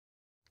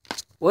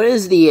What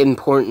is the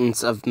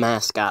importance of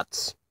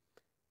mascots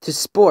to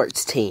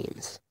sports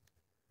teams?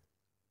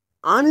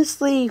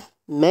 Honestly,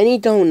 many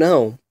don't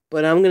know,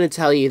 but I'm going to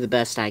tell you the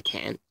best I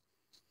can.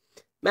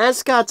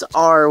 Mascots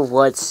are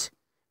what's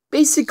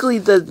basically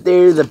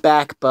they're the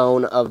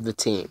backbone of the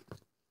team.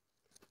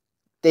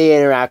 They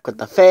interact with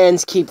the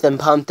fans, keep them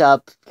pumped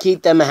up,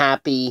 keep them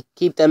happy,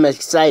 keep them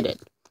excited.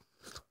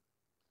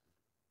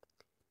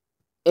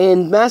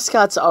 And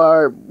mascots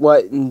are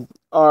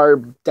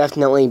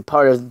definitely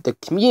part of the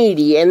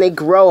community, and they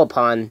grow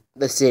upon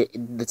the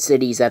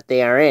cities that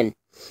they are in.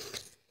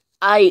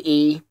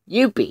 I.e.,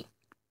 Youppi.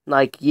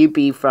 Like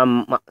Youppi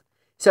from...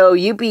 So,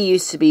 Youppi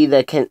used to be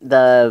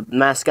the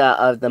mascot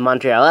of the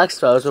Montreal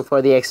Expos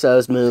before the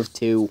Expos moved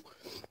to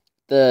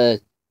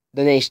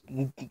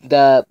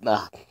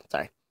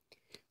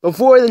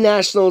before the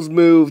Nationals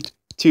moved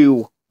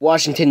to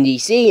Washington,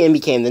 D.C. and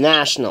became the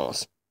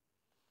Nationals.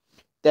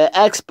 The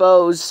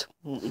Expos...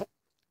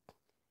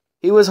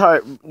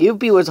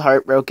 Youppi was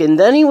heartbroken.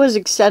 Then he was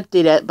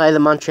accepted by the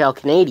Montreal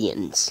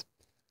Canadiens.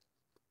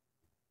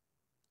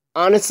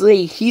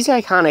 Honestly, he's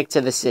iconic to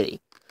the city.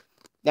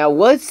 Now,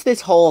 what's this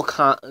whole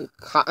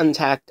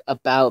contact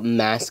about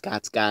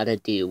mascots gotta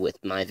do with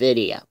my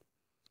video?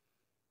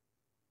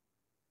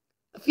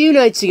 A few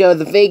nights ago,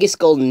 the Vegas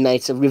Golden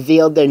Knights have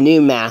revealed their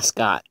new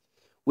mascot,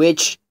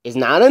 which is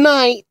not a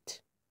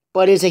knight,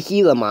 but is a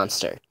Gila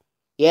monster.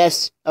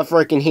 Yes, a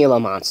freaking Gila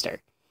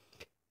monster.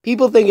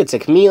 People think it's a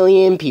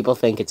chameleon, people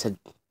think it's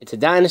a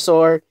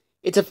dinosaur,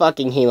 it's a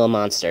fucking Gila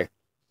monster.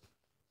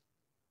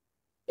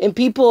 And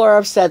people are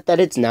upset that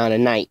it's not a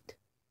knight.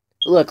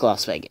 Look,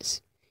 Las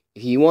Vegas,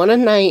 if you want a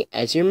knight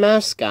as your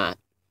mascot,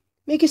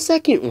 make a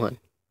second one.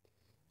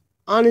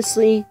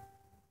 Honestly,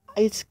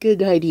 it's a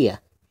good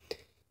idea.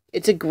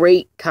 It's a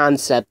great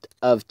concept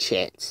of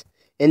chance.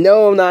 And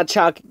no, I'm not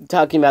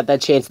talking about that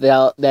chance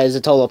that is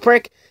a total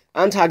prick.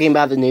 I'm talking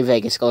about the new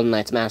Vegas Golden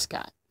Knights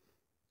mascot.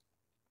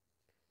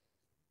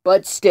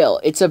 But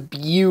still, it's a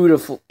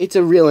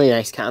really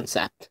nice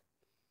concept.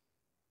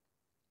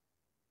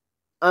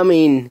 I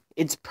mean,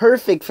 it's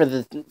perfect for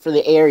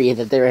the area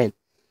that they're in.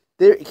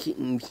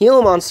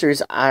 Gila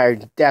monsters are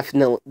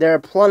they're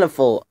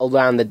plentiful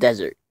around the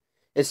desert,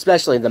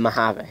 especially the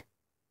Mojave.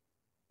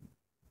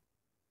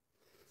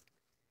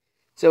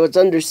 So it's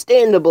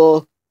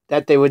understandable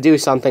that they would do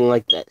something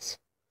like this.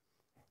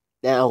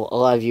 Now, a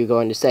lot of you are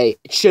going to say,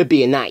 it should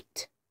be a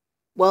knight.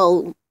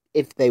 Well,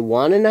 if they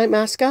want a knight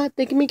mascot,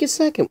 they can make a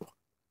second one.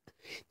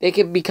 They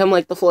could become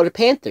like the Florida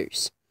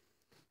Panthers.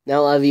 Now,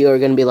 a lot of you are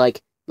going to be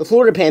like, the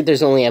Florida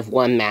Panthers only have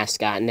one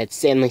mascot, and it's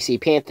Stanley C.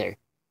 Panther.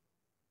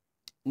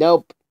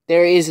 Nope,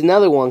 there is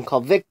another one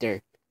called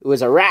Victor, who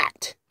is a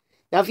rat.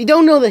 Now, if you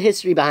don't know the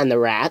history behind the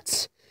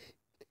rats,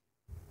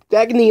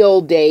 back in the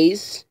old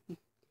days,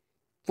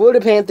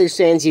 Florida Panthers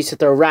fans used to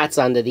throw rats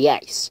onto the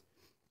ice.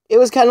 It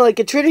was kind of like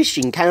a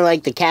tradition, kind of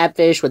like the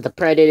catfish with the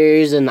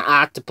predators and the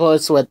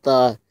octopus with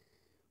the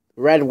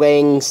Red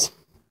Wings.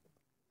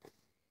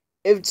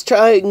 It's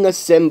trying a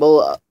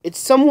symbol. It's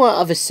somewhat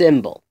of a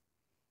symbol.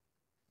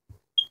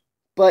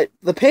 But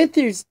the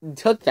Panthers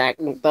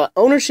the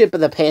ownership of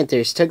the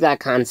Panthers took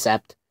that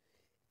concept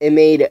and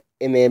made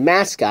a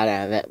mascot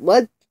out of it.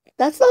 What?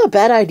 That's not a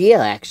bad idea,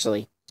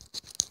 actually.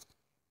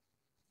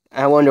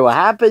 I wonder what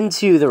happened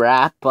to the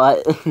rat,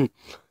 but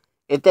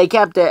if they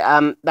kept it,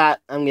 I'm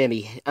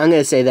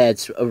gonna say that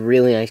it's a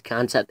really nice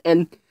concept.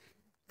 And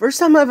first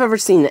time I've ever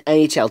seen the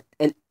NHL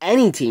and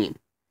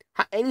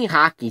any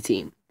hockey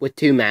team with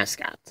two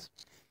mascots.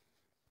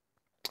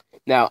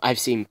 Now, I've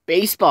seen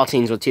baseball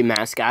teams with two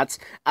mascots,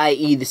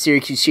 i.e. the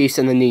Syracuse Chiefs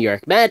and the New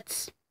York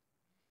Mets,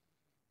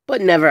 but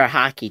never a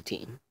hockey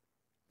team,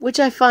 which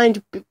I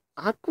find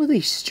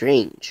awkwardly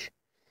strange.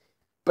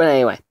 But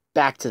anyway,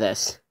 back to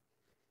this.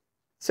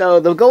 So,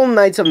 the Golden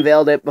Knights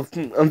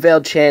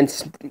unveiled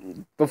chants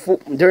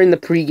during the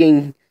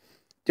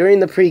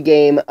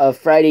pregame of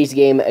Friday's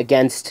game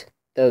against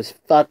those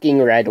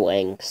fucking Red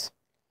Wings.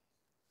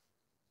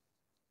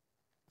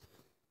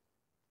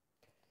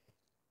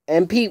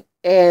 And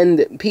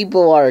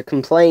people are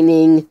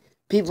complaining.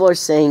 People are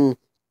saying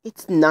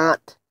it's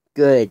not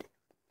good.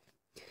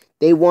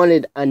 They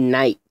wanted a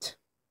knight.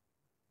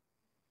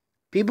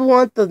 People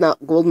want the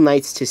Golden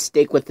Knights to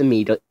stick with the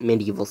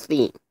medieval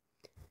theme.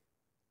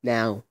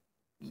 Now,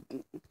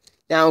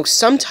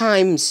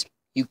 sometimes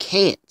you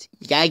can't.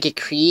 You gotta get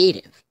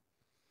creative.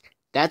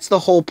 That's the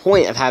whole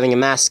point of having a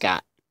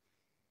mascot.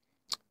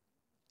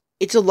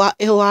 It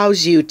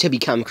allows you to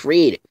become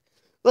creative.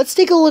 Let's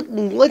take a look.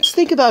 Let's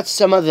think about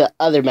some of the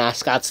other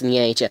mascots in the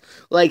NHL,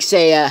 like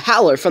say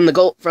Howler from the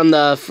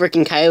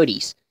freaking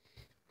Coyotes.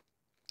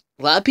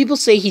 A lot of people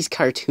say he's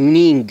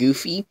cartoony and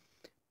goofy,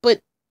 but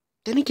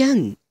then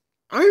again,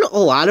 aren't a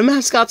lot of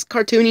mascots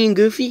cartoony and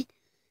goofy?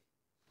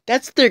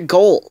 That's their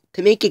goal,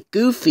 to make it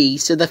goofy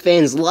so the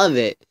fans love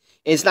it,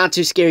 and it's not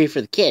too scary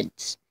for the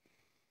kids.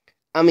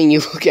 I mean, you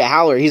look at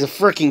Howler; he's a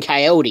freaking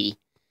coyote,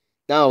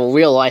 not a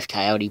real life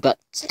coyote, but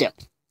still.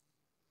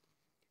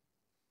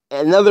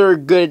 Another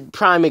good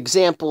prime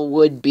example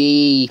would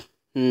be,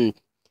 trying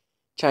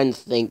to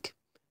think,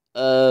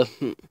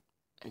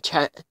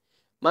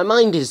 My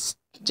mind is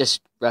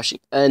just rushing.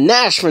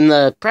 Nash from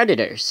the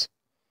Predators.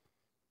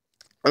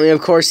 I mean,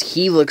 of course,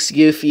 he looks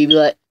goofy,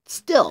 but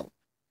still,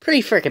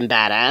 pretty freaking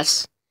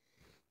badass.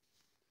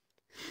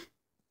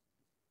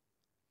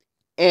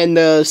 And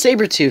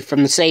Sabretooth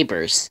from the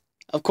Sabres.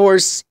 Of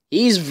course,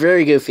 he's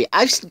very goofy.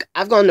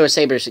 I've gone to a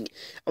Sabres.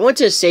 I went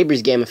to a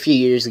Sabres game a few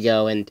years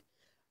ago, and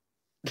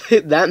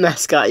that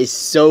mascot is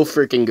so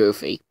freaking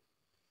goofy.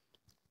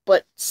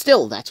 But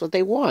still, that's what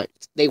they want.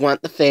 They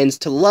want the fans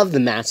to love the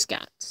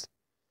mascots.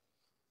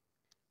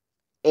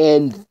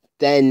 And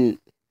then,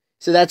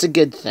 so that's a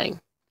good thing.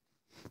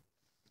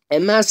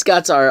 And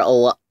mascots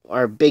are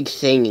a big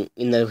thing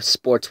in the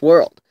sports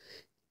world.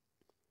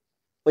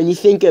 When you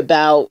think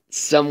about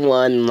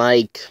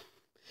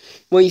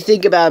when you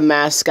think about a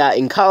mascot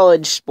in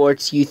college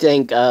sports, you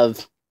think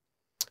of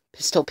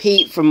Pistol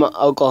Pete from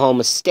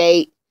Oklahoma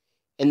State,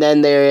 and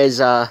then there is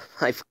I'm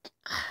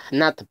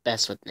not the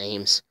best with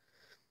names.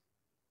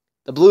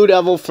 The Blue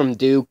Devil from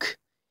Duke,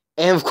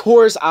 and of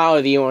course Out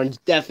of the Orange.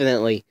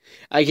 Definitely,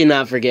 I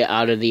cannot forget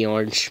Out of the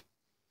Orange.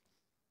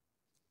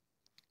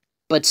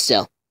 But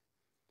still,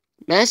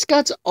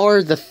 mascots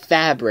are the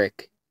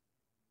fabric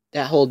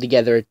that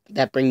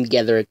bring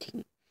together a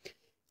team.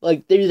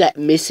 Like, they're that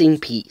missing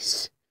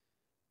piece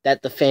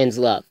that the fans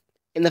love.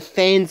 And the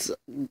fans,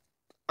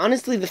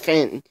 honestly,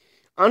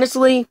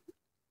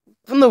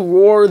 from the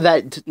roar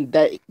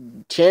that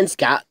Chance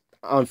got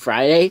on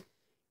Friday,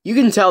 you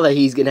can tell that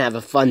he's going to have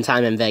a fun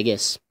time in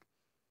Vegas.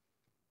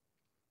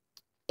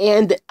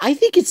 And I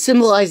think it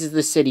symbolizes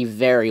the city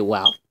very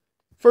well.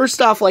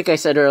 First off, like I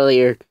said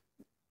earlier,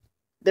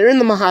 they're in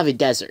the Mojave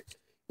Desert,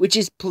 which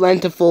is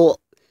plentiful,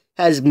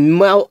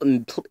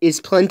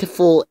 is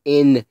plentiful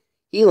in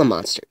Gila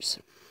monsters.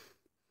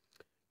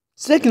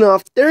 Second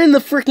off, they're in the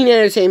freaking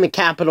entertainment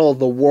capital of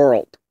the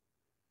world.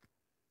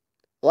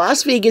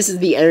 Las Vegas is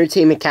the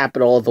entertainment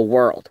capital of the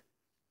world.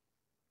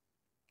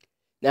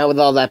 Now, with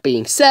all that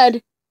being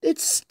said,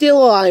 it's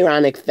still an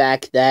ironic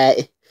fact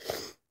that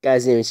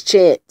guy's name is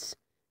Chance.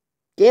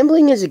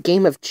 Gambling is a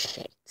game of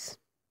chance.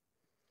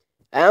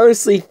 I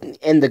honestly,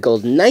 and the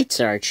Golden Knights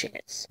are a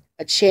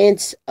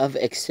chance of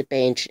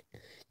expansion,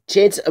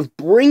 chance of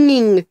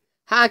bringing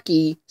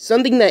hockey,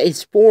 something that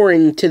is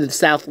foreign to the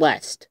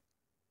Southwest,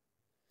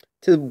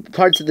 to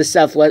parts of the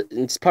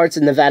Southwest, parts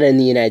of Nevada in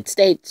the United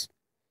States.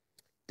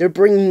 They're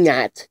bringing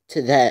that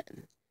to them,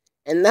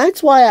 and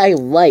that's why I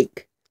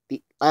like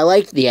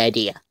the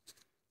idea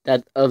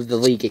of the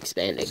league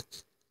expanding.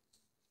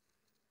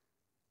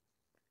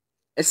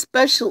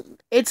 Especially,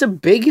 it's a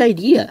big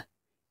idea.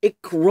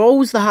 It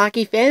grows the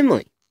hockey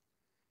family.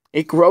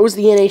 It grows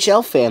the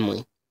NHL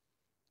family.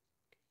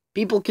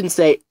 People can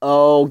say,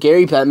 oh,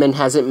 Gary Bettman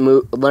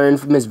hasn't learned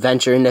from his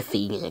venture into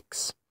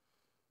Phoenix.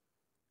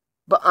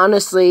 But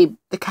honestly,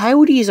 the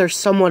Coyotes are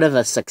somewhat of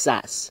a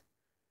success.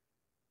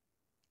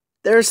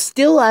 There are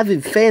still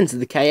avid fans of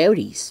the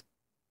Coyotes.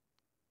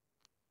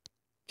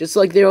 Just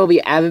like there will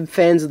be avid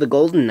fans of the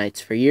Golden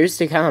Knights for years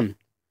to come.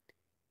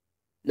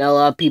 Now, a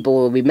lot of people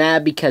will be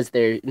mad because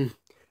the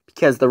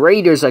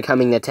Raiders are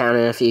coming to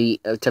town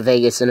to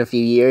Vegas in a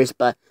few years,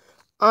 but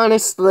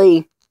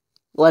honestly,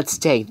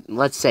 let's say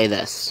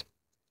this.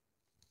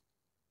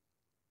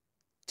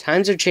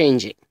 Times are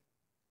changing.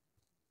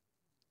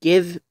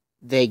 Give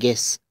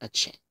Vegas a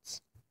chance.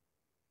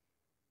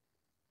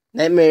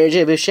 Nightmare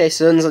J. Boucher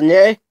Sons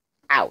on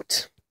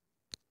out.